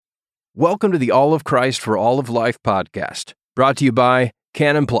Welcome to the All of Christ for All of Life podcast, brought to you by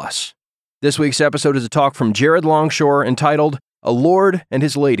Canon Plus. This week's episode is a talk from Jared Longshore entitled A Lord and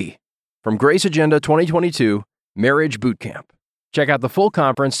His Lady from Grace Agenda 2022 Marriage Boot Camp. Check out the full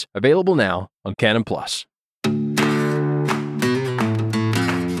conference, available now on Canon Plus.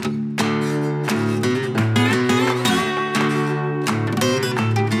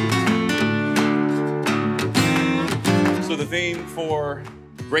 So the theme for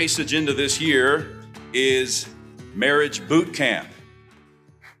Grace Agenda this year is Marriage Boot Camp.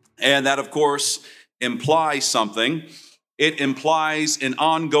 And that, of course, implies something. It implies an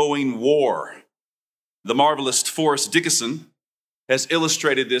ongoing war. The marvelous Forrest Dickinson has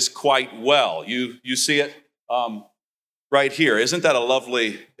illustrated this quite well. You see it right here. Isn't that a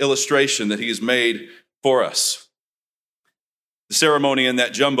lovely illustration that he's made for us? The ceremony in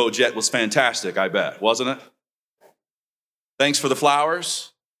that jumbo jet was fantastic, I bet, wasn't it? Thanks for the flowers.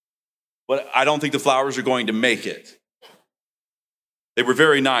 But I don't think the flowers are going to make it. They were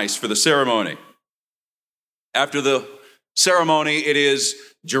very nice for the ceremony. After the ceremony, it is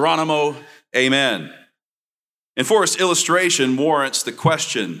Geronimo, amen. And Forrest's illustration warrants the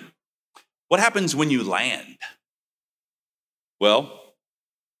question, what happens when you land? Well,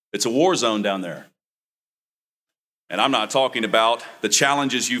 it's a war zone down there. And I'm not talking about the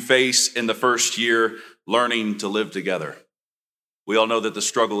challenges you face in the first year learning to live together. We all know that the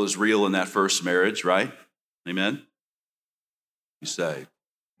struggle is real in that first marriage, right? Amen? You say,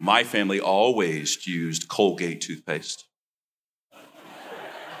 my family always used Colgate toothpaste.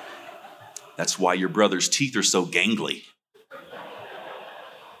 That's why your brother's teeth are so gangly.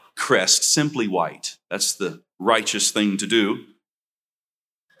 Crest, Simply White. That's the righteous thing to do.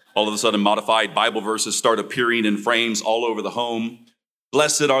 All of a sudden, modified Bible verses start appearing in frames all over the home.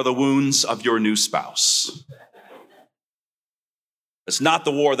 Blessed are the wounds of your new spouse. It's not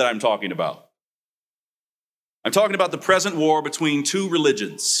the war that I'm talking about. I'm talking about the present war between two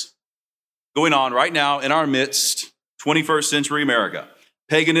religions going on right now in our midst, 21st century America.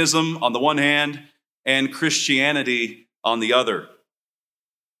 Paganism on the one hand and Christianity on the other.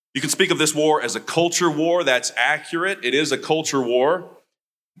 You can speak of this war as a culture war. That's accurate. It is a culture war,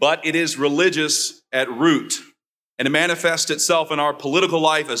 but it is religious at root. And it manifests itself in our political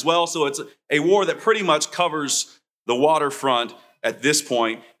life as well. So it's a war that pretty much covers the waterfront at this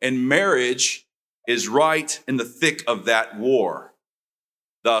point, and marriage is right in the thick of that war.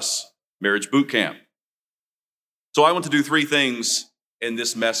 Thus, Marriage Boot Camp. So I want to do three things in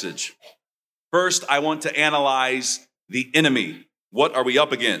this message. First, I want to analyze the enemy. What are we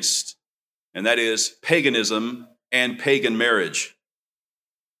up against? And that is paganism and pagan marriage.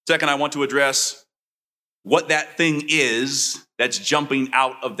 Second, I want to address what that thing is that's jumping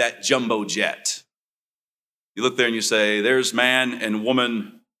out of that jumbo jet. You look there and you say, there's man and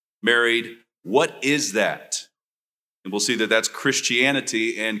woman married. What is that? And we'll see that that's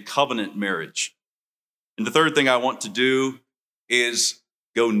Christianity and covenant marriage. And the third thing I want to do is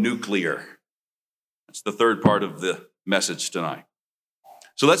go nuclear. That's the third part of the message tonight.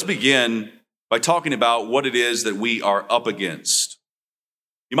 So let's begin by talking about what it is that we are up against.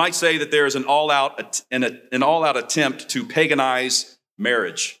 You might say that there is an all-out attempt to paganize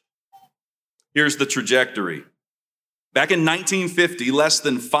marriage. Here's the trajectory. Back in 1950, less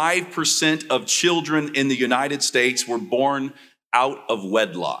than 5% of children in the United States were born out of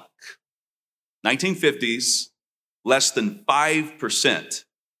wedlock. 1950s, less than 5%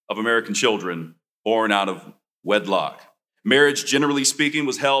 of American children born out of wedlock. Marriage, generally speaking,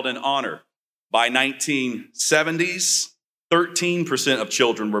 was held in honor. By 1970s, 13% of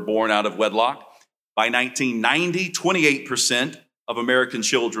children were born out of wedlock. By 1990, 28% of American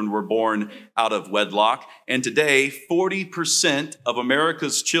children were born out of wedlock. And today, 40% of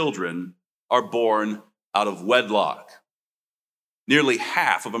America's children are born out of wedlock. Nearly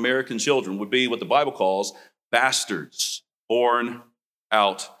half of American children would be what the Bible calls bastards, born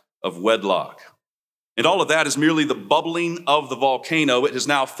out of wedlock. And all of that is merely the bubbling of the volcano. It has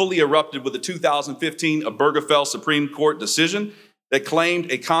now fully erupted with the 2015 Obergefell Supreme Court decision that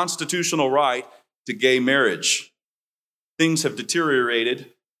claimed a constitutional right to gay marriage. Things have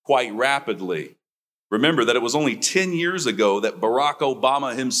deteriorated quite rapidly. Remember that it was only 10 years ago that Barack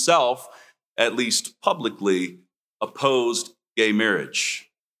Obama himself, at least publicly, opposed gay marriage.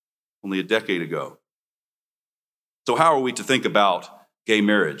 Only a decade ago. So how are we to think about gay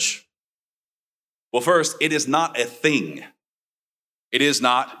marriage? Well, first, it is not a thing. It is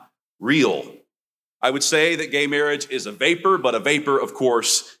not real. I would say that gay marriage is a vapor, but a vapor, of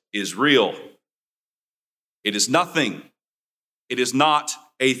course, is real. It is nothing. It is not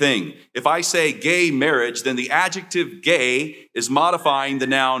a thing. If I say gay marriage, then the adjective gay is modifying the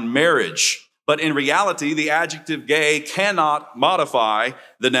noun marriage. But in reality, the adjective gay cannot modify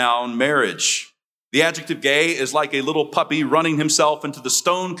the noun marriage. The adjective gay is like a little puppy running himself into the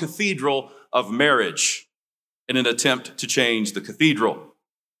stone cathedral of marriage in an attempt to change the cathedral.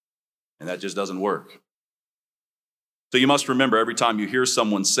 And that just doesn't work. So you must remember every time you hear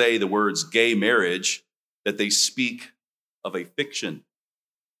someone say the words gay marriage, that they speak of a fiction.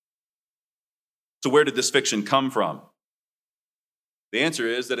 So where did this fiction come from? The answer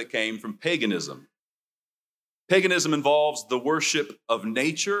is that it came from paganism. Paganism involves the worship of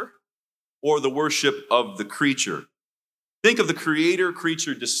nature or the worship of the creature. Think of the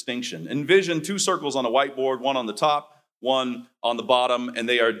creator-creature distinction. Envision two circles on a whiteboard, one on the top, one on the bottom, and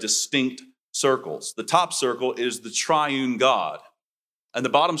they are distinct circles. The top circle is the triune God, and the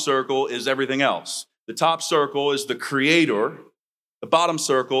bottom circle is everything else. The top circle is the creator. The bottom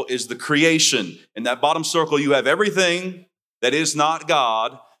circle is the creation. In that bottom circle, you have everything that is not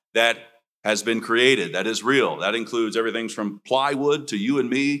God that has been created, that is real. That includes everything from plywood to you and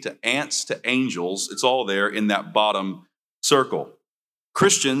me to ants to angels. It's all there in that bottom circle.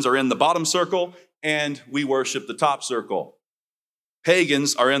 Christians are in the bottom circle and we worship the top circle.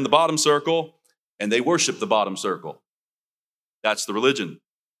 Pagans are in the bottom circle and they worship the bottom circle. That's the religion.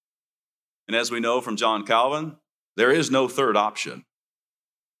 And as we know from John Calvin, there is no third option.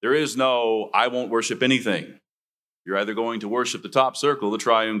 There is no, I won't worship anything. You're either going to worship the top circle, the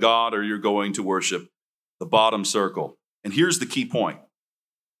triune God, or you're going to worship the bottom circle. And here's the key point.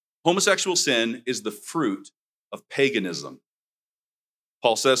 Homosexual sin is the fruit of paganism.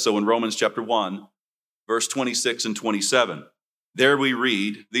 Paul says so in Romans chapter 1, verse 26 and 27. There we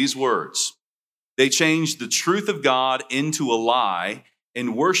read these words. They changed the truth of God into a lie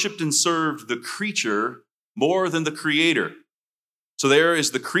and worshiped and served the creature more than the creator. So there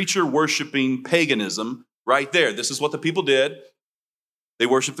is the creature worshiping paganism right there. This is what the people did. They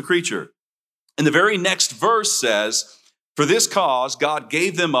worshiped the creature. And the very next verse says, for this cause God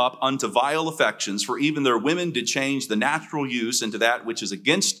gave them up unto vile affections, for even their women did change the natural use into that which is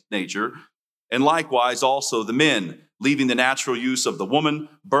against nature, and likewise also the men, leaving the natural use of the woman,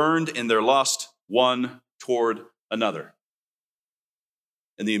 burned in their lust one toward another.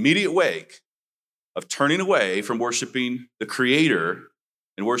 In the immediate wake of turning away from worshiping the creator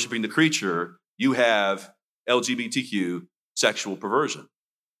and worshiping the creature, you have LGBTQ sexual perversion.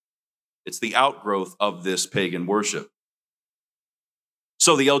 It's the outgrowth of this pagan worship.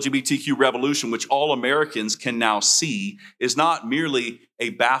 So the LGBTQ revolution, which all Americans can now see, is not merely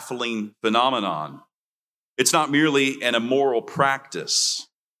a baffling phenomenon. It's not merely an immoral practice.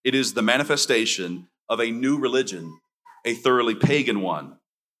 It is the manifestation of a new religion, a thoroughly pagan one.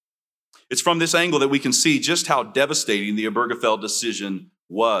 It's from this angle that we can see just how devastating the Obergefell decision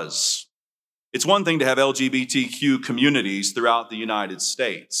was. It's one thing to have LGBTQ communities throughout the United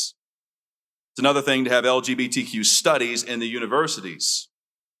States. It's another thing to have LGBTQ studies in the universities.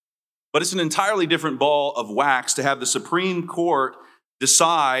 But it's an entirely different ball of wax to have the Supreme Court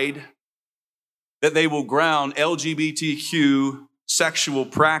decide that they will ground LGBTQ sexual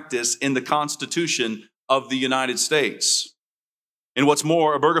practice in the Constitution of the United States. And what's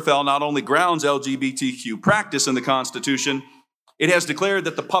more, Obergefell not only grounds LGBTQ practice in the Constitution, it has declared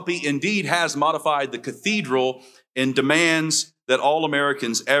that the puppy indeed has modified the cathedral and demands that all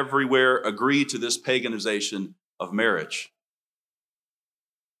Americans everywhere agree to this paganization of marriage.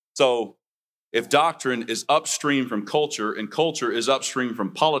 So, if doctrine is upstream from culture and culture is upstream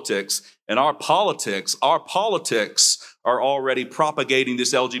from politics, and our politics are already propagating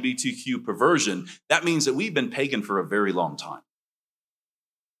this LGBTQ perversion, that means that we've been pagan for a very long time.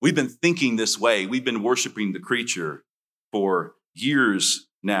 We've been thinking this way. We've been worshiping the creature for years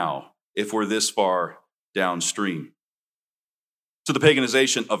now, if we're this far downstream. So the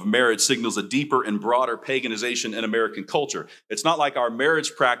paganization of marriage signals a deeper and broader paganization in American culture. It's not like our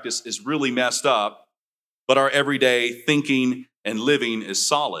marriage practice is really messed up, but our everyday thinking and living is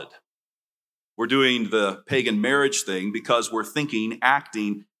solid. We're doing the pagan marriage thing because we're thinking,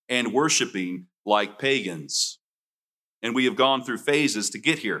 acting, and worshiping like pagans. And we have gone through phases to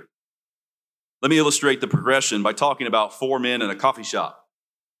get here. Let me illustrate the progression by talking about four men in a coffee shop.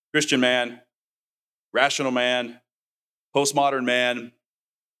 Christian man, rational man, postmodern man,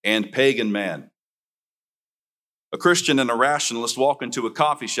 and pagan man. A Christian and a rationalist walk into a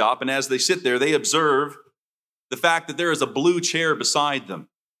coffee shop, and as they sit there, they observe the fact that there is a blue chair beside them.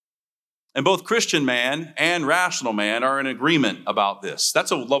 And both Christian man and rational man are in agreement about this.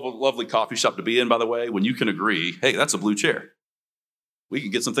 That's a lovely coffee shop to be in, by the way, when you can agree, hey, that's a blue chair. We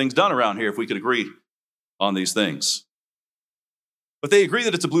could get some things done around here if we could agree on these things. But they agree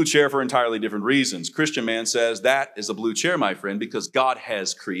that it's a blue chair for entirely different reasons. Christian Man says that is a blue chair, my friend, because God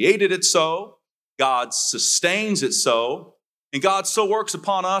has created it so, God sustains it so, and God so works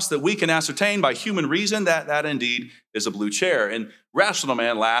upon us that we can ascertain by human reason that that indeed is a blue chair. And Rational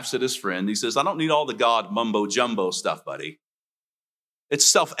Man laughs at his friend. He says, I don't need all the God mumbo jumbo stuff, buddy. It's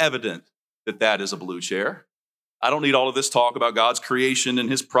self-evident that that is a blue chair. I don't need all of this talk about God's creation and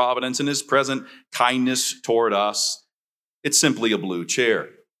his providence and his present kindness toward us. It's simply a blue chair.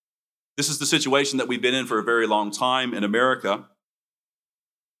 This is the situation that we've been in for a very long time in America.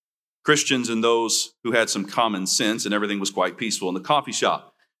 Christians and those who had some common sense, and everything was quite peaceful in the coffee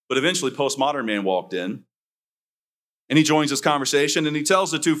shop. But eventually, Postmodern Man walked in, and he joins this conversation, and he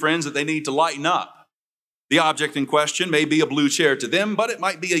tells the two friends that they need to lighten up. The object in question may be a blue chair to them, but it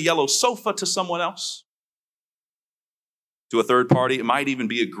might be a yellow sofa to someone else. To a third party, it might even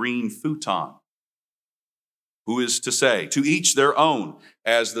be a green futon. Who is to say? To each their own,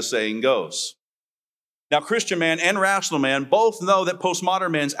 as the saying goes. Now, Christian Man and Rational Man both know that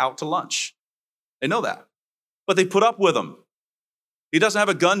Postmodern Man's out to lunch. They know that. But they put up with him. He doesn't have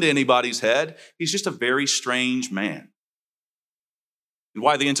a gun to anybody's head. He's just a very strange man. And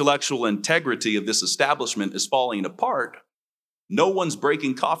why the intellectual integrity of this establishment is falling apart, no one's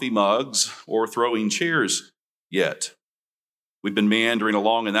breaking coffee mugs or throwing chairs yet. We've been meandering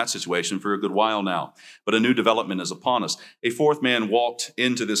along in that situation for a good while now, but a new development is upon us. A fourth man walked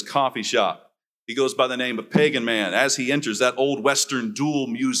into this coffee shop. He goes by the name of Pagan Man. As he enters, that old Western duel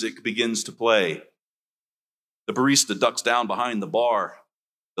music begins to play. The barista ducks down behind the bar.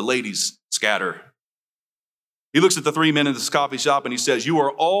 The ladies scatter. He looks at the three men in this coffee shop and he says, you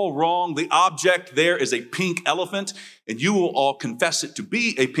are all wrong. The object there is a pink elephant, and you will all confess it to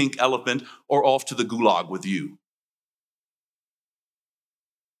be a pink elephant or off to the gulag with you.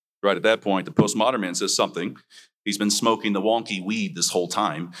 Right at that point, the Postmodern Man says something. He's been smoking the wonky weed this whole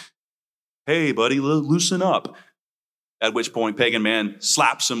time. Hey, buddy, loosen up. At which point, Pagan Man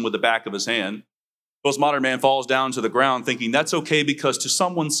slaps him with the back of his hand. Postmodern Man falls down to the ground thinking that's okay because to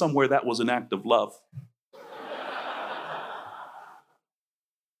someone somewhere that was an act of love.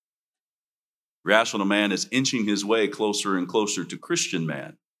 Rational Man is inching his way closer and closer to Christian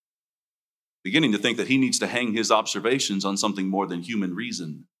Man, beginning to think that he needs to hang his observations on something more than human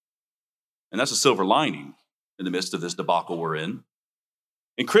reason. And that's a silver lining in the midst of this debacle we're in.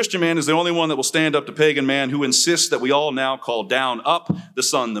 And Christian Man is the only one that will stand up to Pagan Man, who insists that we all now call down, up, the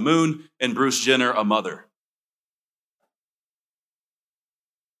sun, the moon, and Bruce Jenner a mother.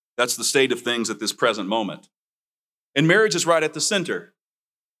 That's the state of things at this present moment. And marriage is right at the center.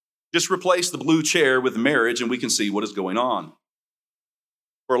 Just replace the blue chair with marriage and we can see what is going on.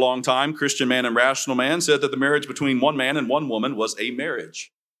 For a long time, Christian Man and Rational Man said that the marriage between one man and one woman was a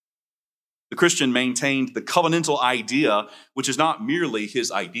marriage. The Christian maintained the covenantal idea, which is not merely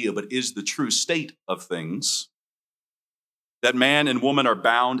his idea, but is the true state of things. That man and woman are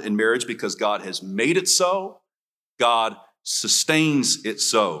bound in marriage because God has made it so. God sustains it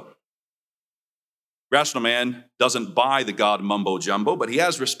so. Rational Man doesn't buy the God mumbo jumbo, but he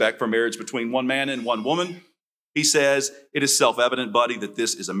has respect for marriage between one man and one woman. He says, it is self-evident, buddy, that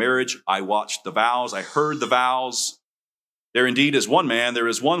this is a marriage. I watched the vows. I heard the vows. There indeed is one man, there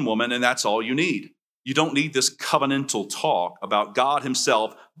is one woman, and that's all you need. You don't need this covenantal talk about God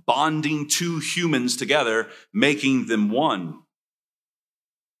himself bonding two humans together, making them one.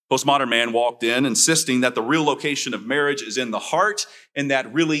 Postmodern Man walked in insisting that the real location of marriage is in the heart and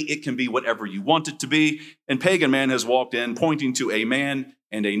that really it can be whatever you want it to be. And Pagan Man has walked in pointing to a man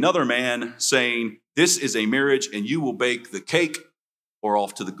and another man saying, this is a marriage and you will bake the cake or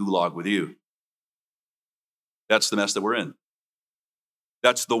off to the gulag with you. That's the mess that we're in.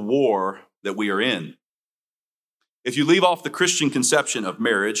 That's the war that we are in. If you leave off the Christian conception of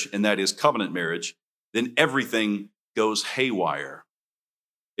marriage, and that is covenant marriage, then everything goes haywire.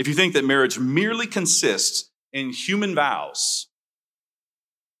 If you think that marriage merely consists in human vows,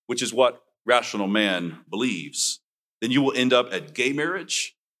 which is what Rational Man believes, then you will end up at gay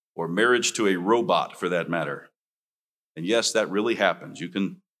marriage or marriage to a robot for that matter. And yes, that really happens. You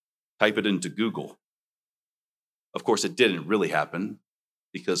can type it into Google. Of course, it didn't really happen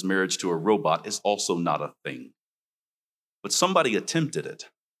because marriage to a robot is also not a thing. But somebody attempted it.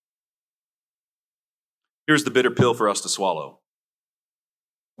 Here's the bitter pill for us to swallow.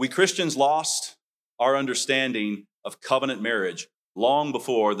 We Christians lost our understanding of covenant marriage long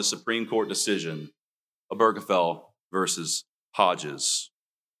before the Supreme Court decision of Obergefell versus Hodges.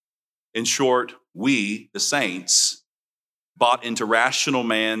 In short, we, the saints, bought into Rational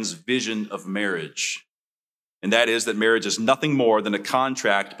Man's vision of marriage. And that is that marriage is nothing more than a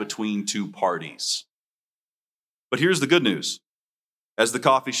contract between two parties. But here's the good news. As the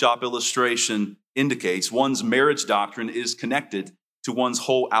coffee shop illustration indicates, one's marriage doctrine is connected to one's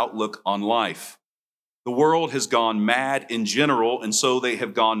whole outlook on life. The world has gone mad in general, and so they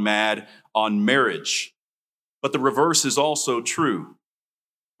have gone mad on marriage. But the reverse is also true.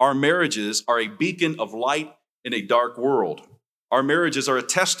 Our marriages are a beacon of light in a dark world. Our marriages are a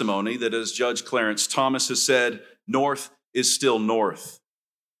testimony that, as Judge Clarence Thomas has said, north is still north.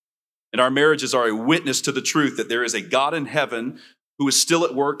 And our marriages are a witness to the truth that there is a God in heaven who is still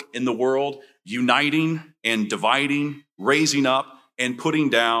at work in the world, uniting and dividing, raising up and putting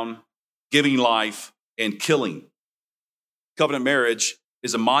down, giving life and killing. Covenant marriage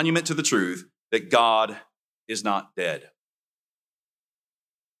is a monument to the truth that God is not dead.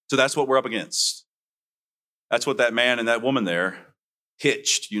 So that's what we're up against. That's what that man and that woman there,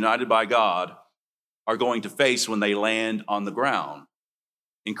 hitched, united by God, are going to face when they land on the ground.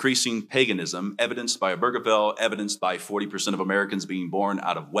 Increasing paganism, evidenced by Obergefell, evidenced by 40% of Americans being born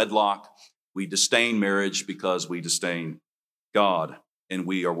out of wedlock. We disdain marriage because we disdain God, and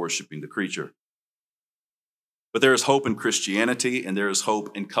we are worshiping the creature. But there is hope in Christianity, and there is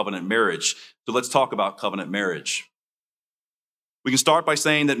hope in covenant marriage. So let's talk about covenant marriage. We can start by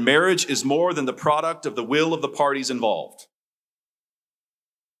saying that marriage is more than the product of the will of the parties involved. If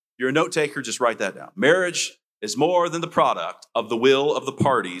you're a note taker, just write that down. Marriage is more than the product of the will of the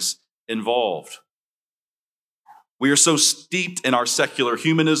parties involved. We are so steeped in our secular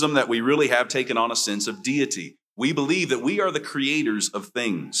humanism that we really have taken on a sense of deity. We believe that we are the creators of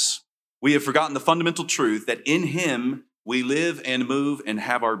things. We have forgotten the fundamental truth that in him we live and move and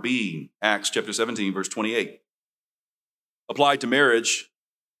have our being. Acts chapter 17, verse 28. Applied to marriage,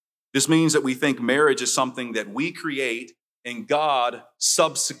 this means that we think marriage is something that we create and God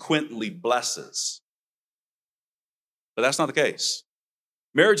subsequently blesses. But that's not the case.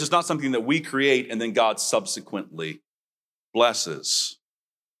 Marriage is not something that we create and then God subsequently blesses.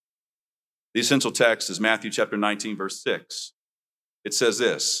 The essential text is Matthew chapter 19, verse 6. It says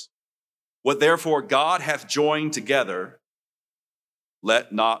this, "What therefore God hath joined together,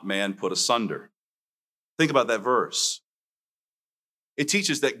 let not man put asunder." Think about that verse. It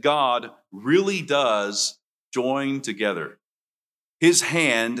teaches that God really does join together. His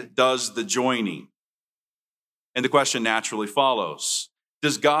hand does the joining. And the question naturally follows,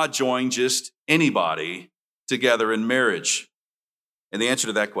 does God join just anybody together in marriage? And the answer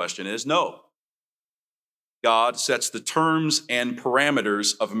to that question is no. God sets the terms and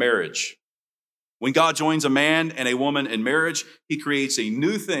parameters of marriage. When God joins a man and a woman in marriage, he creates a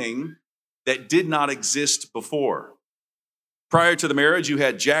new thing that did not exist before. Prior to the marriage, you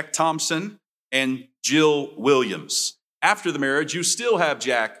had Jack Thompson and Jill Williams. After the marriage, you still have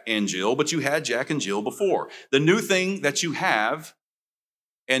Jack and Jill, but you had Jack and Jill before. The new thing that you have,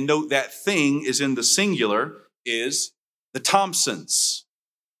 and note that thing is in the singular, is the Thompsons.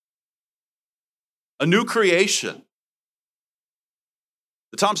 A new creation.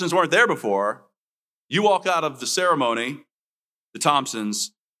 The Thompsons weren't there before. You walk out of the ceremony, the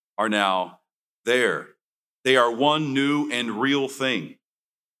Thompsons are now there. They are one new and real thing.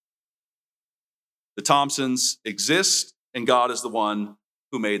 The Thompsons exist, and God is the one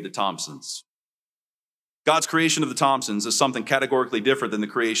who made the Thompsons. God's creation of the Thompsons is something categorically different than the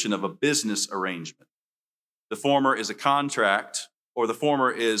creation of a business arrangement. The former is a contract, or the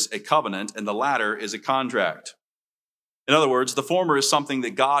former is a covenant, and the latter is a contract. In other words, the former is something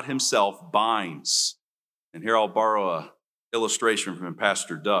that God himself binds. And here I'll borrow an illustration from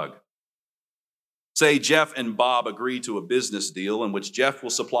Pastor Doug. Say Jeff and Bob agree to a business deal in which Jeff will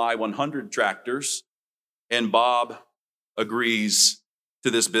supply 100 tractors, and Bob agrees to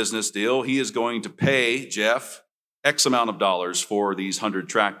this business deal. He is going to pay Jeff X amount of dollars for these 100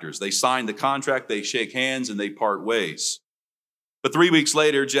 tractors. They sign the contract, they shake hands, and they part ways. But 3 weeks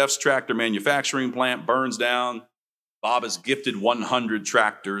later, Jeff's tractor manufacturing plant burns down. Bob is gifted 100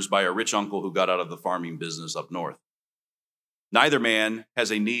 tractors by a rich uncle who got out of the farming business up north. Neither man has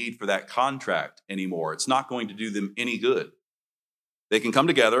a need for that contract anymore. It's not going to do them any good. They can come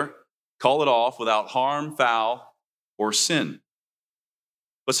together, call it off without harm, foul, or sin.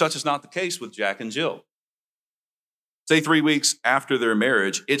 But such is not the case with Jack and Jill. Say 3 weeks after their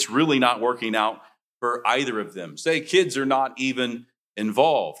marriage, it's really not working out for either of them. Say kids are not even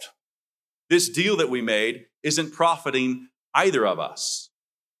involved. This deal that we made isn't profiting either of us.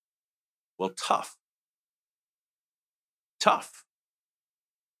 Well, tough.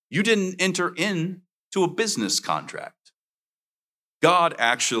 You didn't enter into a business contract. God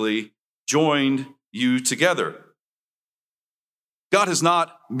actually joined you together. God has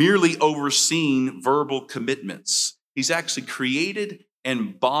not merely overseen verbal commitments. He's actually created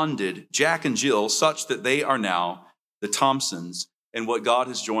and bonded Jack and Jill such that they are now the Thompsons and what God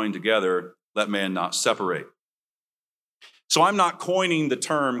has joined together, let man not separate. So I'm not coining the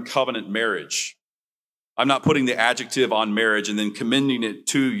term covenant marriage. I'm not putting the adjective on marriage and then commending it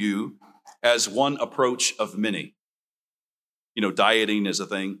to you as one approach of many. You know, dieting is a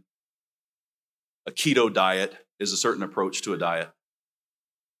thing. A keto diet is a certain approach to a diet.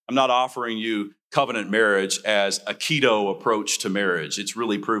 I'm not offering you covenant marriage as a keto approach to marriage. It's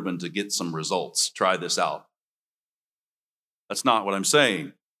really proven to get some results. Try this out. That's not what I'm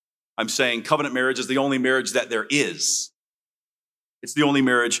saying. I'm saying covenant marriage is the only marriage that there is. It's the only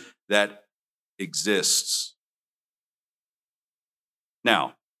marriage that exists.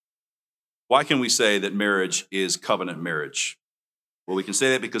 Now, why can we say that marriage is covenant marriage? Well, we can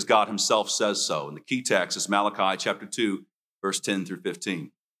say that because God himself says so. And the key text is Malachi chapter 2, verse 10 through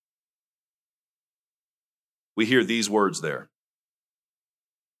 15. We hear these words there.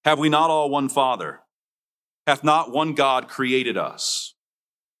 Have we not all one Father? Hath not one God created us?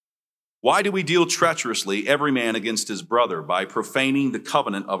 Why do we deal treacherously every man against his brother by profaning the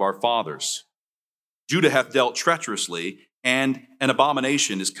covenant of our fathers? Judah hath dealt treacherously, and an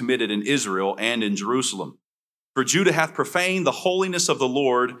abomination is committed in Israel and in Jerusalem. For Judah hath profaned the holiness of the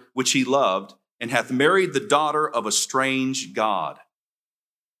Lord, which he loved, and hath married the daughter of a strange god.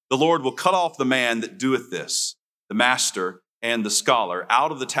 The Lord will cut off the man that doeth this, the master and the scholar,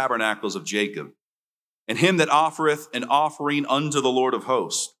 out of the tabernacles of Jacob, and him that offereth an offering unto the Lord of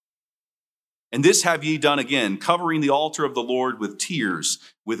hosts. And this have ye done again, covering the altar of the Lord with tears,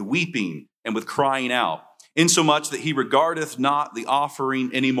 with weeping, and with crying out, insomuch that he regardeth not the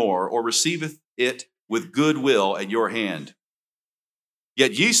offering any more, or receiveth it with good will at your hand.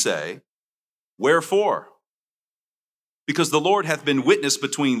 Yet ye say, wherefore? Because the Lord hath been witness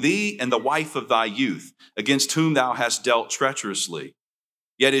between thee and the wife of thy youth, against whom thou hast dealt treacherously.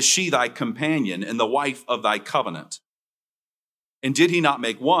 Yet is she thy companion and the wife of thy covenant. And did he not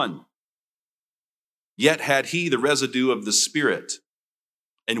make one? Yet had he the residue of the Spirit.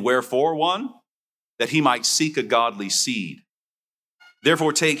 And wherefore one? That he might seek a godly seed.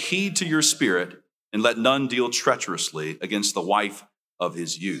 Therefore take heed to your spirit, and let none deal treacherously against the wife of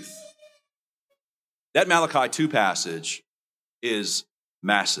his youth. That Malachi 2 passage is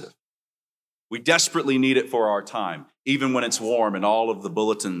massive. We desperately need it for our time, even when it's warm and all of the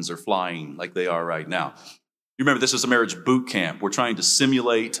bulletins are flying like they are right now. You remember, this is a marriage boot camp. We're trying to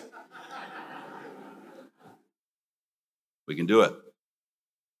simulate. We can do it.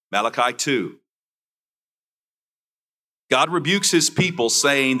 Malachi 2. God rebukes his people,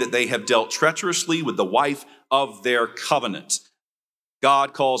 saying that they have dealt treacherously with the wife of their covenant.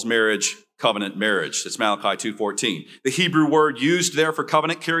 God calls marriage covenant marriage. That's Malachi 2:14. The Hebrew word used there for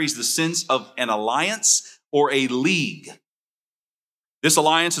covenant carries the sense of an alliance or a league. This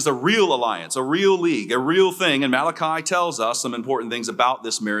alliance is a real alliance, a real league, a real thing, and Malachi tells us some important things about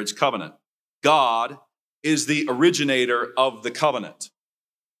this marriage covenant. God is the originator of the covenant.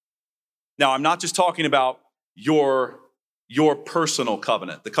 Now, I'm not just talking about your personal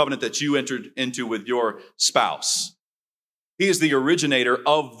covenant, the covenant that you entered into with your spouse. He is the originator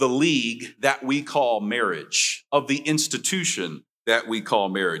of the league that we call marriage, of the institution that we call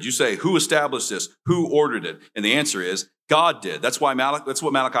marriage. You say, who established this? Who ordered it? And the answer is, God did. That's what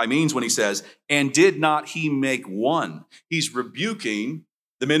Malachi means when he says, and did not he make one? He's rebuking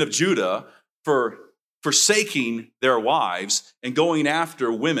the men of Judah for forsaking their wives and going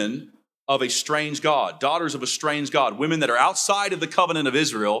after women of a strange god, daughters of a strange god, women that are outside of the covenant of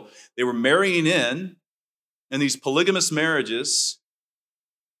Israel. They were marrying in these polygamous marriages.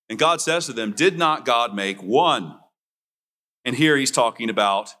 And God says to them, did not God make one? And here he's talking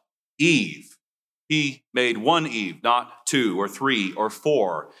about Eve. He made one Eve, not two or three or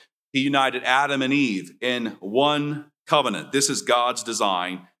four. He united Adam and Eve in one covenant. This is God's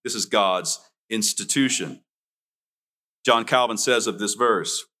design. This is God's institution. John Calvin says of this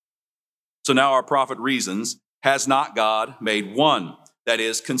verse, so now our prophet reasons, has not God made one? That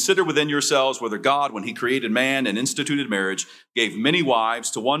is, consider within yourselves whether God, when he created man and instituted marriage, gave many wives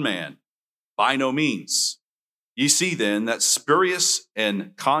to one man. By no means. Ye see then that spurious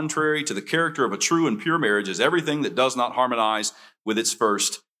and contrary to the character of a true and pure marriage is everything that does not harmonize with its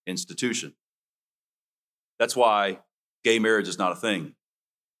first institution. That's why gay marriage is not a thing.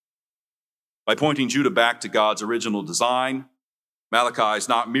 By pointing Judah back to God's original design, Malachi is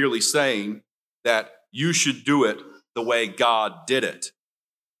not merely saying that you should do it the way God did it,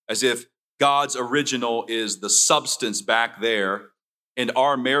 as if God's original is the substance back there, and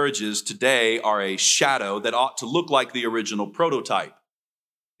our marriages today are a shadow that ought to look like the original prototype.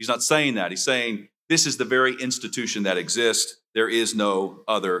 He's not saying that. He's saying this is the very institution that exists. There is no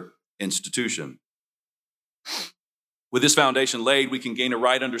other institution. With this foundation laid, we can gain a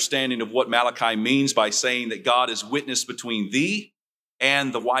right understanding of what Malachi means by saying that God is witness between thee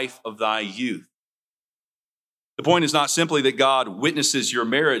and the wife of thy youth. The point is not simply that God witnesses your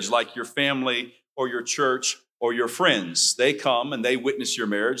marriage like your family or your church or your friends. They come and they witness your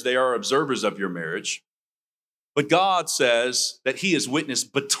marriage. They are observers of your marriage. But God says that he is witness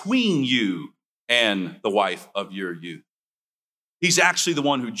between you and the wife of your youth. He's actually the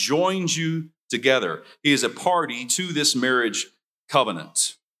one who joins you together. He is a party to this marriage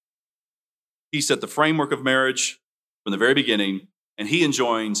covenant. He set the framework of marriage from the very beginning, and he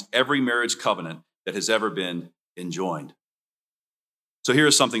enjoins every marriage covenant that has ever been enjoined. So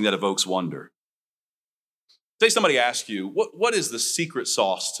here's something that evokes wonder. Say somebody asks you, what is the secret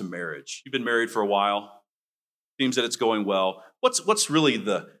sauce to marriage? You've been married for a while. Seems that it's going well. What's really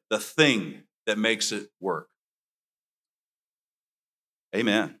the thing that makes it work?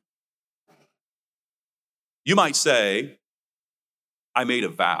 Amen. You might say, I made a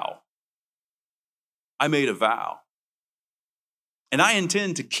vow. I made a vow. And I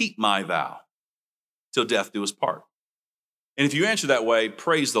intend to keep my vow till death do us part. And if you answer that way,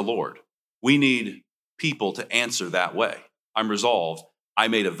 praise the Lord. We need people to answer that way. I'm resolved. I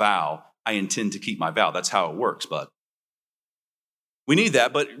made a vow. I intend to keep my vow. That's how it works, bud. We need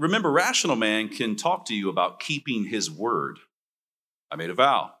that, but remember, rational man can talk to you about keeping his word. I made a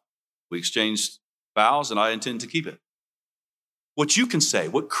vow. We exchanged vows, and I intend to keep it. What you can say,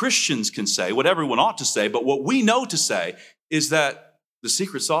 what Christians can say, what everyone ought to say, but what we know to say is that the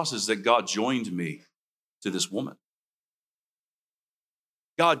secret sauce is that God joined me to this woman.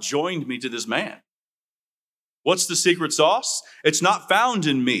 God joined me to this man. What's the secret sauce? It's not found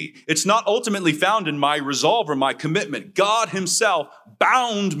in me. It's not ultimately found in my resolve or my commitment. God himself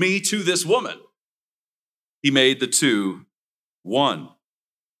bound me to this woman. He made the two one.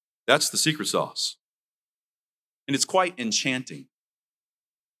 That's the secret sauce. And it's quite enchanting.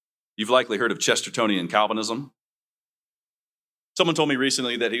 You've likely heard of Chestertonian Calvinism. Someone told me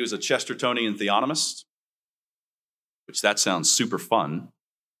recently that he was a Chestertonian theonomist, which that sounds super fun.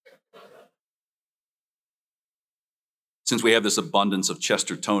 Since we have this abundance of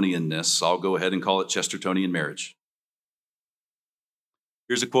Chestertonianness, I'll go ahead and call it Chestertonian marriage.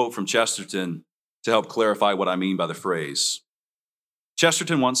 Here's a quote from Chesterton to help clarify what I mean by the phrase.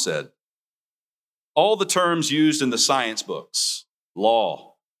 Chesterton once said, all the terms used in the science books,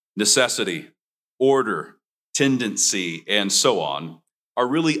 law, necessity, order, tendency, and so on, are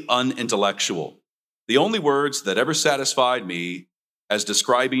really unintellectual. The only words that ever satisfied me as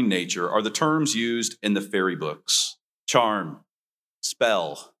describing nature are the terms used in the fairy books. Charm,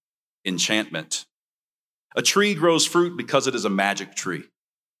 spell, enchantment. A tree grows fruit because it is a magic tree.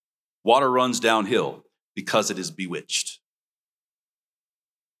 Water runs downhill because it is bewitched.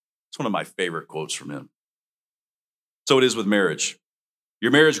 It's one of my favorite quotes from him. So it is with marriage.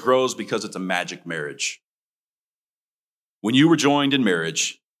 Your marriage grows because it's a magic marriage. When you were joined in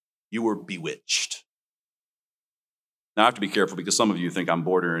marriage, you were bewitched. Now I have to be careful because some of you think I'm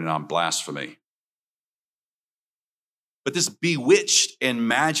bordering on blasphemy. But this bewitched and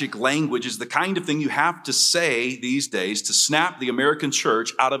magic language is the kind of thing you have to say these days to snap the American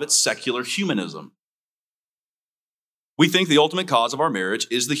church out of its secular humanism. We think the ultimate cause of our marriage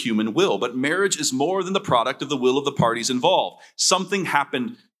is the human will, but marriage is more than the product of the will of the parties involved. Something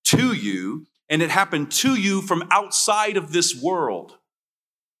happened to you, and it happened to you from outside of this world.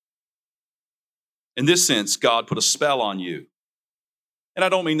 In this sense, God put a spell on you. And I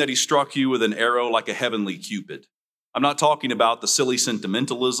don't mean that he struck you with an arrow like a heavenly Cupid. I'm not talking about the silly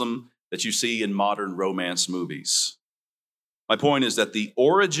sentimentalism that you see in modern romance movies. My point is that the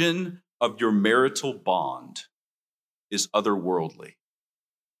origin of your marital bond is otherworldly.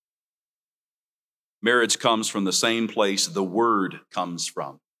 Marriage comes from the same place the word comes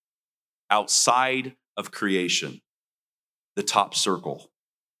from, outside of creation, the top circle.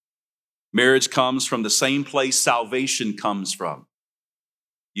 Marriage comes from the same place salvation comes from.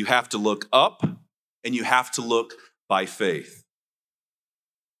 You have to look up and you have to look by faith.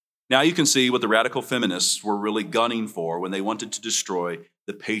 Now you can see what the radical feminists were really gunning for when they wanted to destroy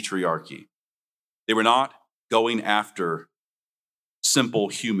the patriarchy. They were not going after simple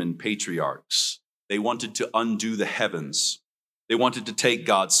human patriarchs. They wanted to undo the heavens. They wanted to take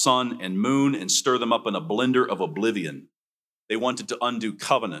God's sun and moon and stir them up in a blender of oblivion. They wanted to undo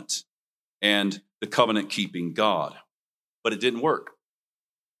covenant and the covenant-keeping God. But it didn't work.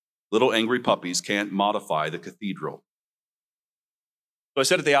 Little angry puppies can't modify the cathedral. So I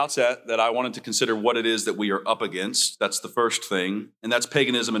said at the outset that I wanted to consider what it is that we are up against. That's the first thing, and that's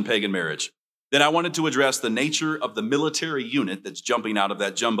paganism and pagan marriage. Then I wanted to address the nature of the military unit that's jumping out of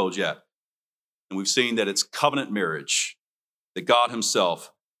that jumbo jet. And we've seen that it's covenant marriage that God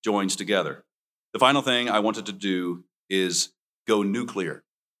himself joins together. The final thing I wanted to do is go nuclear.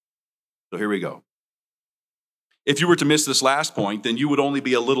 So here we go. If you were to miss this last point, then you would only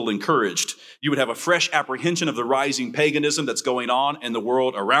be a little encouraged. You would have a fresh apprehension of the rising paganism that's going on in the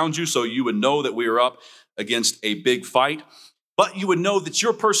world around you, so you would know that we are up against a big fight. But you would know that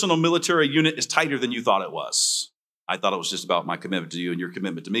your personal military unit is tighter than you thought it was. I thought it was just about my commitment to you and your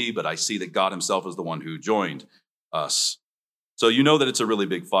commitment to me, but I see that God himself is the one who joined us. So you know that it's a really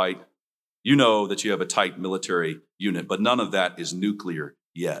big fight. You know that you have a tight military unit, but none of that is nuclear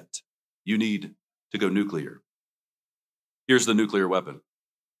yet. You need to go nuclear. Here's the nuclear weapon.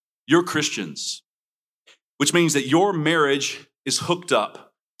 You're Christians, which means that your marriage is hooked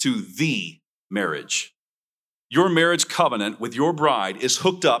up to the marriage. Your marriage covenant with your bride is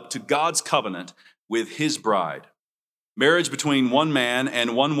hooked up to God's covenant with his bride. Marriage between one man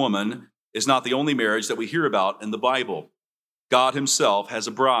and one woman is not the only marriage that we hear about in the Bible. God himself has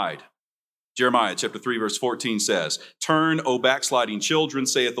a bride. Jeremiah chapter 3, verse 14 says, "Turn, O backsliding children,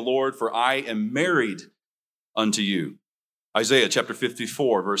 saith the Lord, for I am married unto you." Isaiah chapter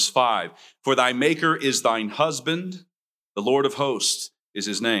 54, verse 5, "For thy maker is thine husband, the Lord of hosts is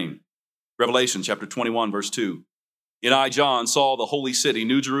his name." Revelation chapter 21, verse 2, "And I, John, saw the holy city,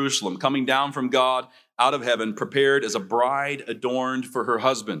 New Jerusalem, coming down from God out of heaven, prepared as a bride adorned for her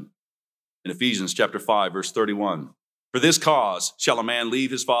husband." In Ephesians chapter 5, verse 31, "For this cause shall a man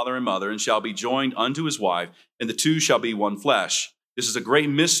leave his father and mother, and shall be joined unto his wife, and the two shall be one flesh. This is a great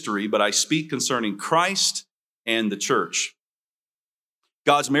mystery, but I speak concerning Christ and the church."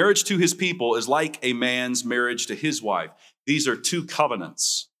 God's marriage to his people is like a man's marriage to his wife. These are two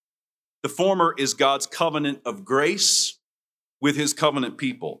covenants. The former is God's covenant of grace with his covenant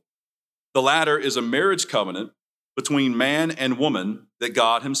people. The latter is a marriage covenant between man and woman that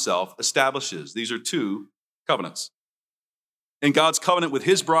God himself establishes. These are two covenants. In God's covenant with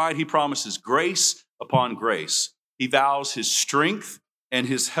his bride, he promises grace upon grace. He vows his strength and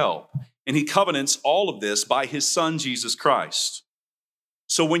his help. And he covenants all of this by his son, Jesus Christ.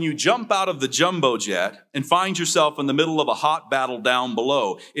 So when you jump out of the jumbo jet and find yourself in the middle of a hot battle down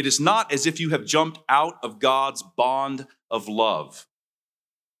below, it is not as if you have jumped out of God's bond of love.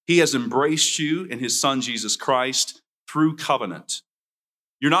 He has embraced you in his son, Jesus Christ, through covenant.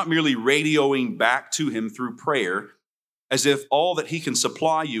 You're not merely radioing back to him through prayer as if all that he can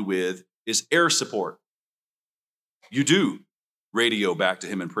supply you with is air support. You do radio back to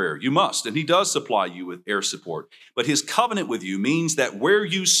him in prayer. You must, and he does supply you with air support. But his covenant with you means that where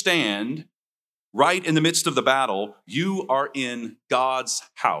you stand, right in the midst of the battle, you are in God's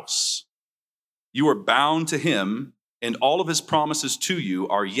house. You are bound to him, and all of his promises to you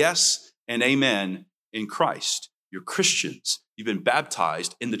are yes and amen in Christ. You're Christians. You've been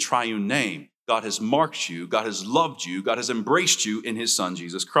baptized in the triune name. God has marked you. God has loved you. God has embraced you in his son,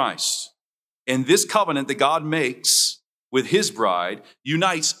 Jesus Christ. And this covenant that God makes with his bride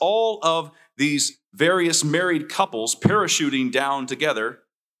unites all of these various married couples parachuting down together,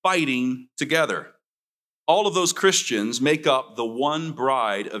 fighting together. All of those Christians make up the one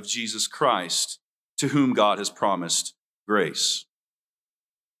bride of Jesus Christ, to whom God has promised grace.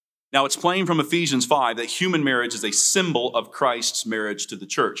 Now, it's plain from Ephesians 5 that human marriage is a symbol of Christ's marriage to the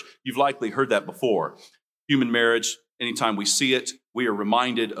church. You've likely heard that before. Human marriage, anytime we see it, we are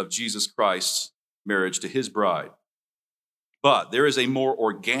reminded of Jesus Christ's marriage to his bride. But there is a more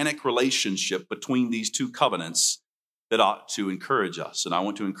organic relationship between these two covenants that ought to encourage us. And I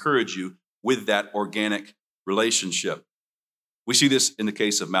want to encourage you with that organic relationship. We see this in the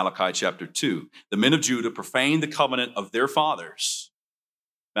case of Malachi chapter 2. The men of Judah profaned the covenant of their fathers.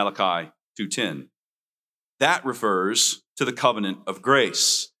 Malachi 2:10. That refers to the covenant of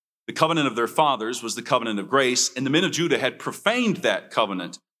grace. The covenant of their fathers was the covenant of grace, and the men of Judah had profaned that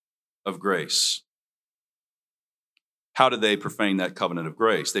covenant of grace. How did they profane that covenant of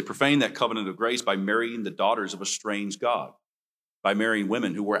grace? They profaned that covenant of grace by marrying the daughters of a strange god, by marrying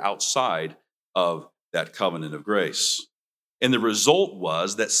women who were outside of that covenant of grace. And the result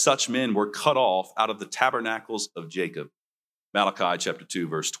was that such men were cut off out of the tabernacles of Jacob. Malachi chapter 2,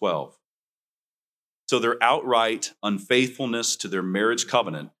 verse 12. So their outright unfaithfulness to their marriage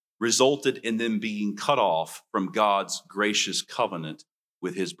covenant resulted in them being cut off from God's gracious covenant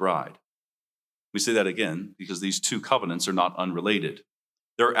with his bride. We say that again because these two covenants are not unrelated.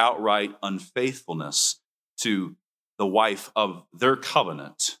 Their outright unfaithfulness to the wife of their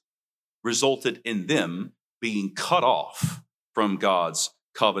covenant resulted in them being cut off from God's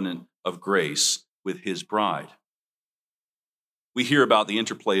covenant of grace with his bride. We hear about the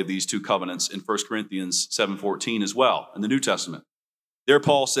interplay of these two covenants in 1 Corinthians 7:14 as well in the New Testament. There,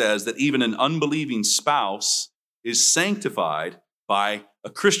 Paul says that even an unbelieving spouse is sanctified by a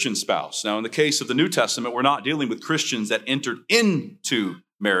Christian spouse. Now, in the case of the New Testament, we're not dealing with Christians that entered into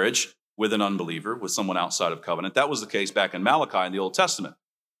marriage with an unbeliever, with someone outside of covenant. That was the case back in Malachi in the Old Testament.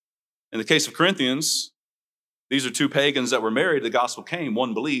 In the case of Corinthians, these are two pagans that were married. The gospel came,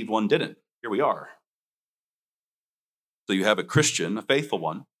 one believed, one didn't. Here we are. So you have a Christian, a faithful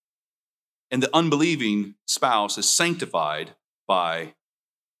one, and the unbelieving spouse is sanctified by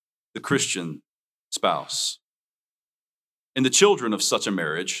the Christian spouse. And the children of such a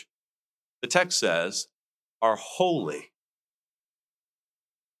marriage, the text says, are holy.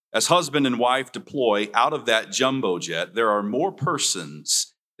 As husband and wife deploy out of that jumbo jet, there are more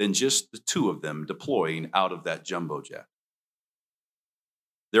persons than just the two of them deploying out of that jumbo jet.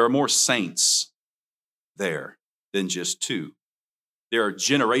 There are more saints there than just two. There are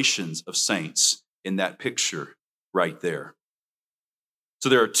generations of saints in that picture right there. So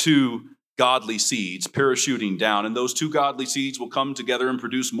there are two godly seeds parachuting down, and those two godly seeds will come together and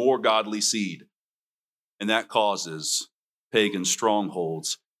produce more godly seed. And that causes pagan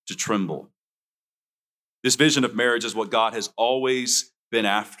strongholds to tremble. This vision of marriage is what God has always been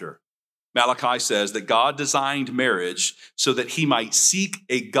after. Malachi says that God designed marriage so that he might seek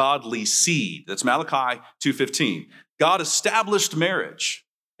a godly seed. That's Malachi 2:15. God established marriage,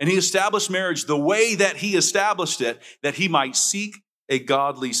 and he established marriage the way that he established it, that he might seek a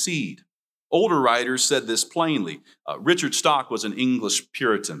godly seed. Older writers said this plainly. Richard Stock was an English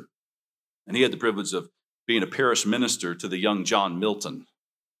Puritan, and he had the privilege of being a parish minister to the young John Milton.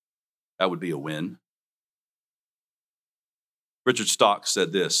 That would be a win. Richard Stock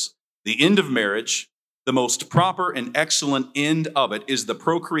said this: the end of marriage, the most proper and excellent end of it, is the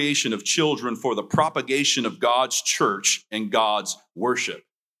procreation of children for the propagation of God's church and God's worship.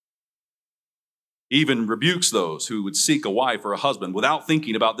 He even rebukes those who would seek a wife or a husband without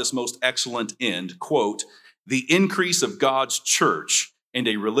thinking about this most excellent end, quote, the increase of God's church and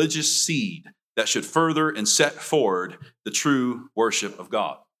a religious seed that should further and set forward the true worship of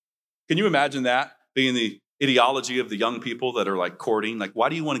God. Can you imagine that being the ideology of the young people that are like courting? Like, why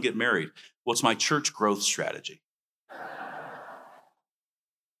do you want to get married? Well, it's my church growth strategy.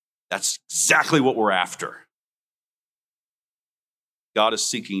 That's exactly what we're after. God is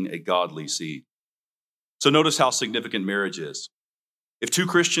seeking a godly seed. So notice how significant marriage is. If two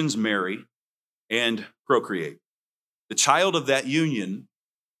Christians marry and procreate, the child of that union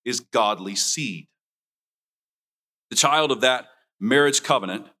is godly seed. The child of that marriage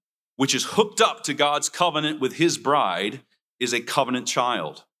covenant, which is hooked up to God's covenant with his bride, is a covenant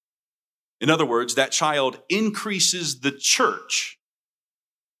child. In other words, that child increases the church.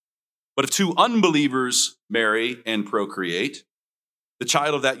 But if two unbelievers marry and procreate, the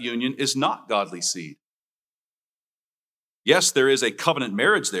child of that union is not godly seed. Yes, there is a covenant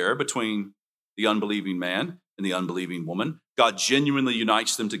marriage there between the unbelieving man and the unbelieving woman. God genuinely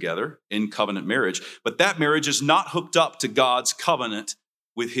unites them together in covenant marriage, but that marriage is not hooked up to God's covenant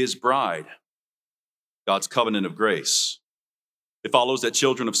with his bride, God's covenant of grace. It follows that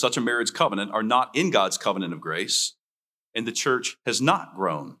children of such a marriage covenant are not in God's covenant of grace, and the church has not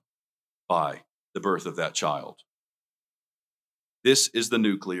grown by the birth of that child. This is the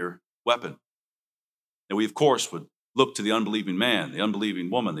nuclear weapon. And we, of course, would look to the unbelieving man, the unbelieving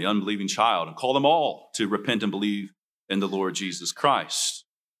woman, the unbelieving child, and call them all to repent and believe in the Lord Jesus Christ.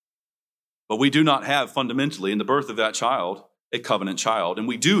 But we do not have fundamentally in the birth of that child a covenant child, and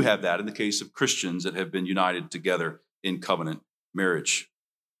we do have that in the case of Christians that have been united together in covenant marriage.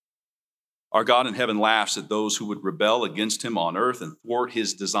 Our God in heaven laughs at those who would rebel against him on earth and thwart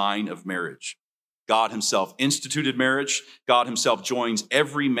his design of marriage. God himself instituted marriage. God himself joins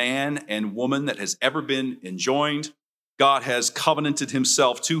every man and woman that has ever been enjoined. God has covenanted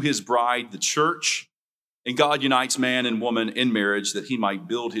himself to his bride, the church, and God unites man and woman in marriage that he might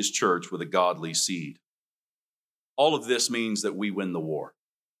build his church with a godly seed. All of this means that we win the war.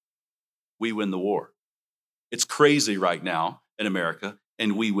 We win the war. It's crazy right now in America,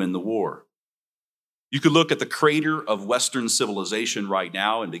 and we win the war. You could look at the crater of Western civilization right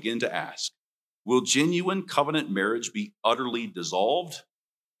now and begin to ask, will genuine covenant marriage be utterly dissolved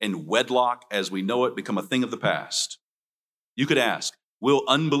and wedlock as we know it become a thing of the past? You could ask, will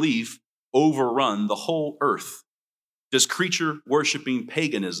unbelief overrun the whole earth? Does creature-worshiping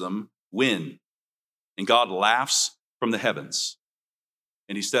paganism win? And God laughs from the heavens.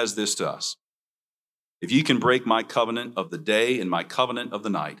 And he says this to us: if ye can break my covenant of the day and my covenant of the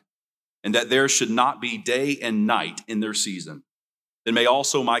night, and that there should not be day and night in their season, then may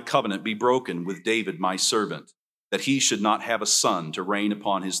also my covenant be broken with David my servant, that he should not have a son to reign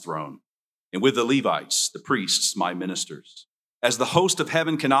upon his throne, and with the Levites, the priests, my ministers. As the host of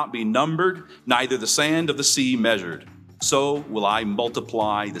heaven cannot be numbered, neither the sand of the sea measured, so will I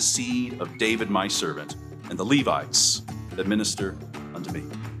multiply the seed of David my servant, and the Levites that minister unto me.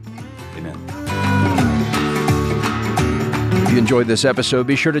 Amen. If you enjoyed this episode,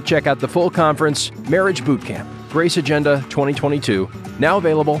 be sure to check out the full conference, Marriage Boot Camp, Grace Agenda 2022, now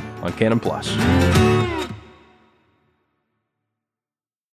available on Canon Plus.